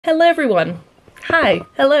Hello everyone. Hi.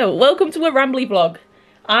 Hello. Welcome to a rambly vlog.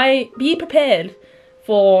 Be prepared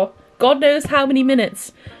for God knows how many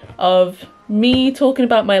minutes of me talking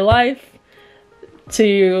about my life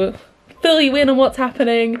to fill you in on what's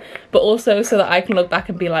happening, but also so that I can look back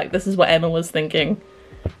and be like, this is what Emma was thinking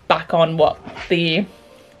back on the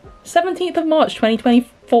 17th of March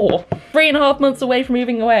 2024. 3.5 months away from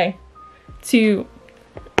moving away to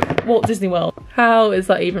Walt Disney World. How is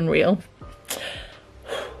that even real?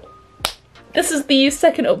 This is the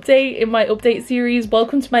second update in my update series.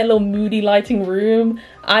 Welcome to my little moody lighting room.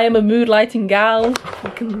 I am a mood lighting gal.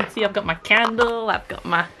 You can see I've got my candle, I've got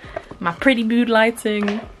my pretty mood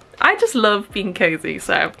lighting. I just love being cozy,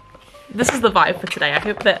 so this is the vibe for today. I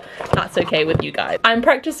hope that that's okay with you guys. I'm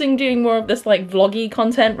practicing doing more of this like vloggy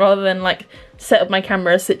content rather than like set up my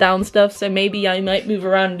camera, sit down stuff, so maybe I might move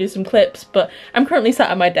around and do some clips, but I'm currently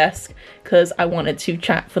sat at my desk because I wanted to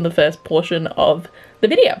chat for the first portion of the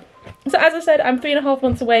video. So as I said, I'm 3.5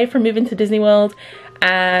 months away from moving to Disney World,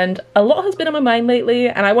 and a lot has been on my mind lately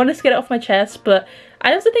and I wanted to get it off my chest, but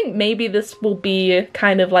I also think maybe this will be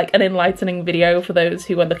kind of like an enlightening video for those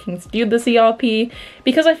who are looking to do the CRP,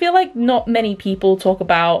 because I feel like not many people talk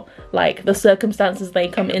about like the circumstances they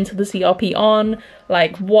come into the CRP on,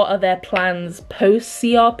 like what are their plans post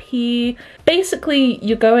CRP. Basically,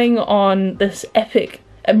 you're going on this epic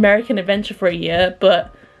American adventure for a year,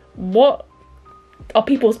 but what are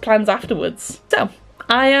people's plans afterwards? So,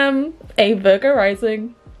 I am a Virgo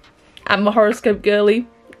rising. I'm a horoscope girly,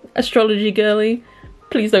 astrology girly.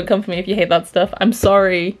 Please don't come for me if you hate that stuff. I'm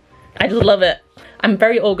sorry. I just love it. I'm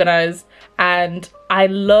very organized and I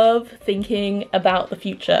love thinking about the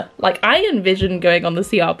future. Like, I envisioned going on the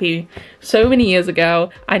CRP so many years ago,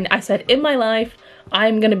 and I said in my life,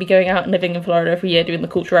 I'm going to be going out and living in Florida for a year doing the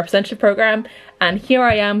cultural representative program, and here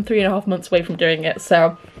I am 3.5 months away from doing it.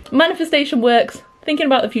 So manifestation works, thinking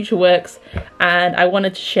about the future works, and I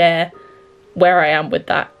wanted to share where I am with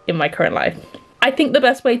that in my current life. I think the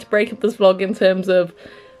best way to break up this vlog in terms of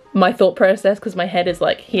my thought process, because my head is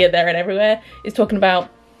like here, there and everywhere, is talking about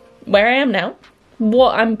where I am now,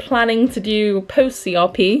 what I'm planning to do post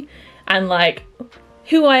CRP, and like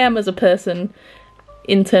who I am as a person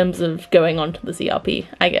in terms of going on to the CRP,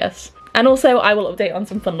 I guess. And also I will update on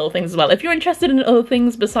some fun little things as well. If you're interested in other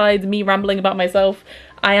things besides me rambling about myself,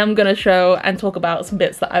 I am gonna show and talk about some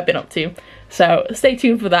bits that I've been up to. So stay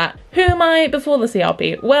tuned for that. Who am I before the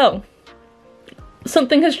CRP? Well,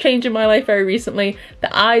 something has changed in my life very recently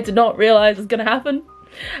that I did not realise was gonna happen.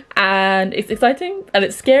 And it's exciting, and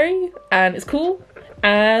it's scary, and it's cool.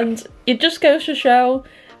 And it just goes to show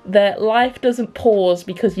that life doesn't pause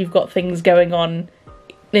because you've got things going on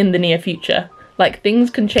in the near future. Like, things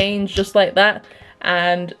can change just like that.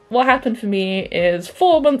 And what happened for me is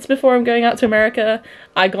 4 months before I'm going out to America,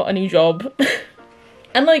 I got a new job.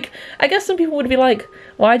 And like, I guess some people would be like,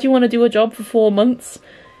 why do you want to do a job for 4 months?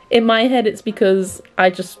 In my head, it's because I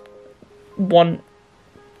just want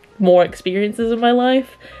more experiences in my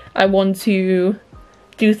life. I want to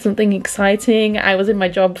do something exciting. I was in my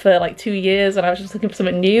job for like 2 years and I was just looking for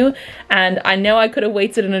something new. And I know I could have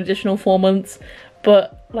waited an additional 4 months,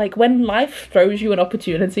 but like, when life throws you an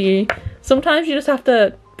opportunity, sometimes you just have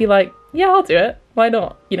to be like, yeah, I'll do it. Why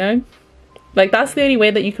not? You know? Like, that's the only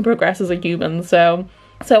way that you can progress as a human. So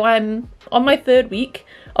I'm on my 3rd week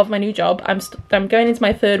of my new job. I'm going into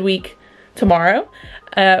my 3rd week tomorrow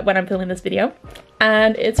when I'm filming this video.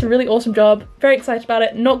 And it's a really awesome job. Very excited about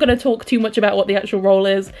it. Not going to talk too much about what the actual role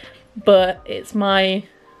is, but it's my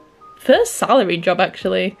first salaried job,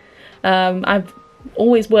 actually. I've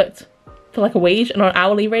always worked for like a wage and on an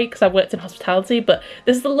hourly rate because I've worked in hospitality, but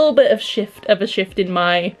this is a little bit of a shift in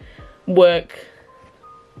my work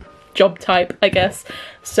job type, I guess.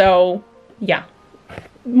 So yeah,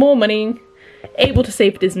 more money, able to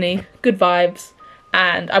save Disney, good vibes,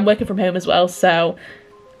 and I'm working from home as well, so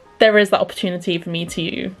there is that opportunity for me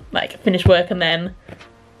to like finish work and then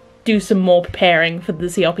do some more preparing for the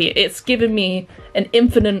CRP. It's given me an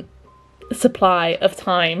infinite supply of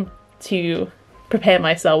time to prepare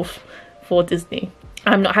myself for Disney.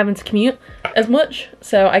 I'm not having to commute as much,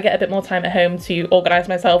 so I get a bit more time at home to organise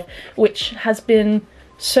myself, which has been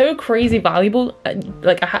so crazy valuable.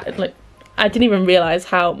 Like, I didn't even realise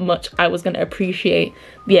how much I was going to appreciate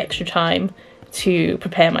the extra time to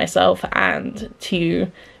prepare myself and to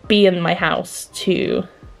be in my house to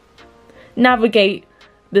navigate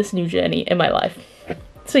this new journey in my life.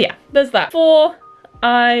 So yeah, there's that. Before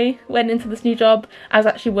I went into this new job, I was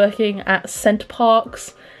actually working at Center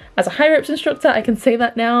Parcs as a high ropes instructor. I can say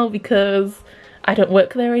that now because I don't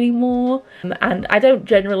work there anymore, and I don't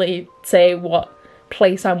generally say what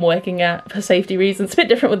place I'm working at for safety reasons. It's a bit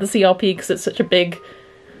different with the CRP because it's such a big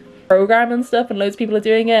program and stuff and loads of people are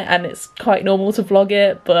doing it and it's quite normal to vlog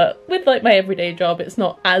it, but with like my everyday job it's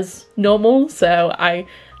not as normal, so I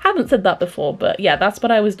haven't said that before. But yeah, that's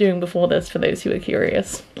what I was doing before this, for those who are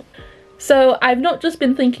curious. So I've not just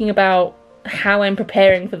been thinking about how I'm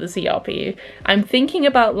preparing for the CRP, I'm thinking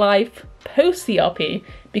about life post CRP,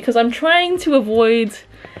 because I'm trying to avoid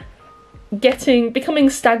becoming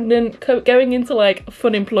stagnant, going into like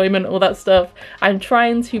fun employment, all that stuff. I'm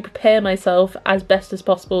trying to prepare myself as best as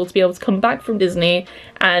possible to be able to come back from Disney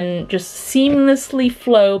and just seamlessly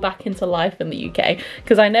flow back into life in the UK,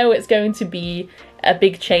 because I know it's going to be a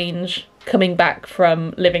big change coming back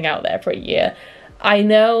from living out there for a year. I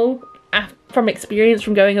know from experience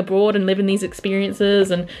from going abroad and living these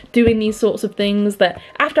experiences and doing these sorts of things that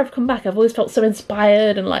after I've come back I've always felt so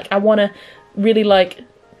inspired and like I want to really like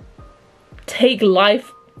take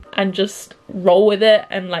life and just roll with it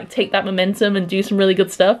and like take that momentum and do some really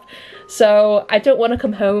good stuff. So I don't want to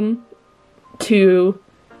come home to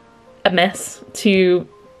a mess, to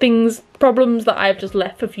problems that I've just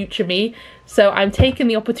left for future me. So I'm taking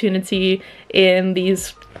the opportunity in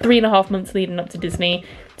these 3.5 months leading up to Disney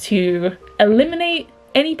to eliminate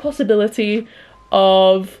any possibility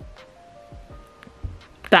of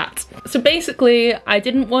that. So basically I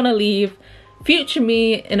didn't want to leave future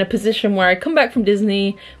me in a position where I come back from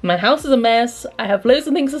Disney, my house is a mess, I have loads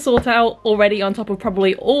of things to sort out already on top of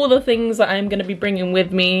probably all the things that I'm going to be bringing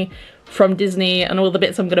with me from Disney and all the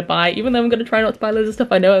bits I'm going to buy, even though I'm going to try not to buy loads of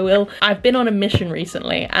stuff, I know I will. I've been on a mission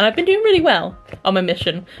recently and I've been doing really well on my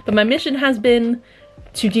mission, but my mission has been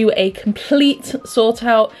to do a complete sort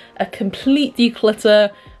out, a complete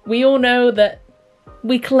declutter. We all know that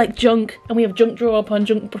we collect junk and we have junk drawer upon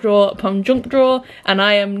junk drawer upon junk drawer, and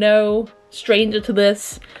I am no stranger to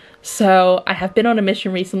this. So I have been on a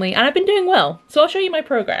mission recently and I've been doing well. So I'll show you my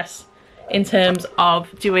progress in terms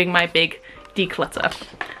of doing my big declutter.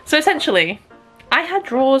 So essentially, I had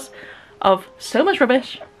drawers of so much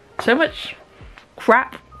rubbish, so much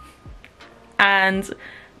crap, and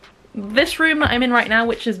this room that I'm in right now,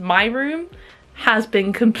 which is my room, has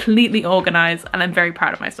been completely organized and I'm very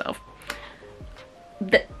proud of myself.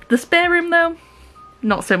 The spare room though,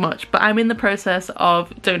 not so much, but I'm in the process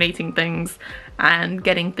of donating things and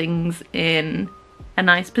getting things in a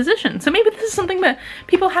nice position. So maybe this is something that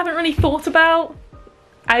people haven't really thought about.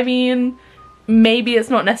 I mean, maybe it's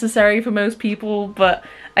not necessary for most people, but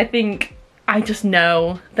I think I just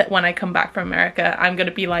know that when I come back from America, I'm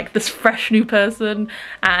gonna be like this fresh new person,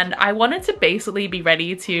 and I wanted to basically be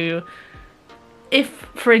ready to, if,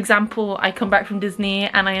 for example, I come back from Disney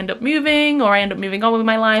and I end up moving, or I end up moving on with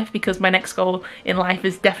my life, because my next goal in life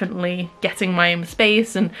is definitely getting my own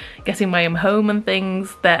space and getting my own home and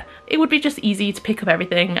things, that it would be just easy to pick up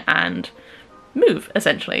everything and move,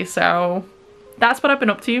 essentially. So that's what I've been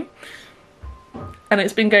up to. And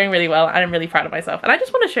it's been going really well and I'm really proud of myself. And I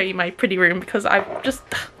just want to show you my pretty room because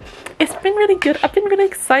it's been really good. I've been really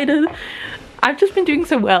excited. I've just been doing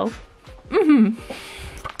so well.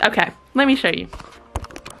 Okay, let me show you.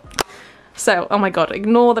 So, oh my god,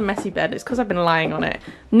 ignore the messy bed. It's because I've been lying on it.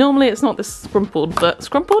 Normally it's not this scrumpled, but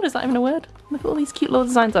scrumpled, is that even a word? Look at all these cute little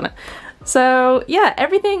designs on it. So yeah,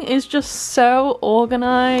 everything is just so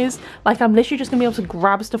organized. Like I'm literally just gonna be able to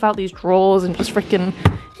grab stuff out these drawers and just freaking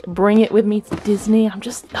bring it with me to Disney. I'm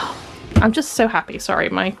just so happy. Sorry,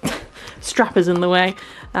 my strap is in the way.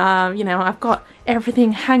 You know, I've got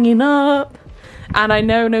everything hanging up and I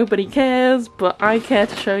know nobody cares, but I care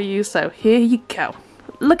to show you, so here you go.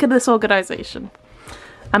 Look at this organization.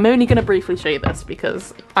 I'm only gonna briefly show you this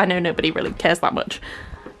because I know nobody really cares that much.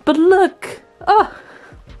 But look, oh,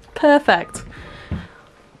 perfect.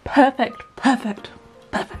 Perfect, perfect,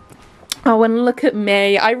 perfect. Oh, and look at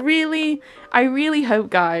me. I really hope,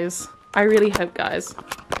 guys,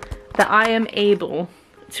 that I am able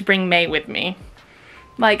to bring May with me.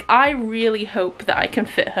 Like, I really hope that I can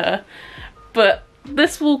fit her, but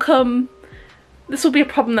this will be a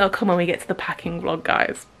problem that'll come when we get to the packing vlog,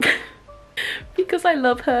 guys. Because I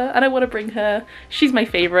love her and I want to bring her. She's my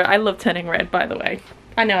favorite. I love turning red, by the way.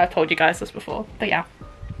 I know I've told you guys this before, but yeah.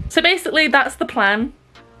 So basically that's the plan.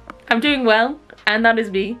 I'm doing well, and that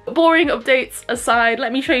is me. Boring updates aside,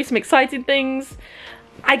 let me show you some exciting things.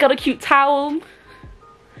 I got a cute towel.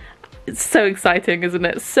 It's so exciting, isn't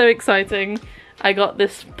it? So exciting. I got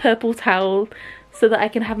this purple towel so that I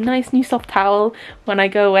can have a nice new soft towel when I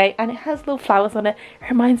go away, and it has little flowers on it. It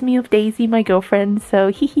reminds me of Daisy, my girlfriend, so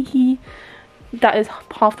hee hee hee. That is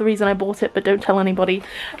half the reason I bought it, but don't tell anybody.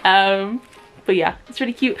 But yeah, it's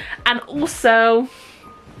really cute. And also,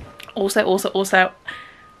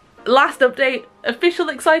 last update, official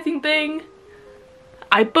exciting thing.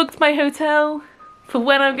 I booked my hotel for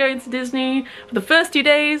when I'm going to Disney for the first 2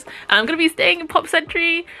 days. I'm gonna be staying in Pop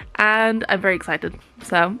Century and I'm very excited.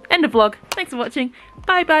 So, end of vlog. Thanks for watching.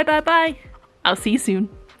 Bye, bye, bye, bye. I'll see you soon.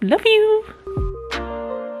 Love you.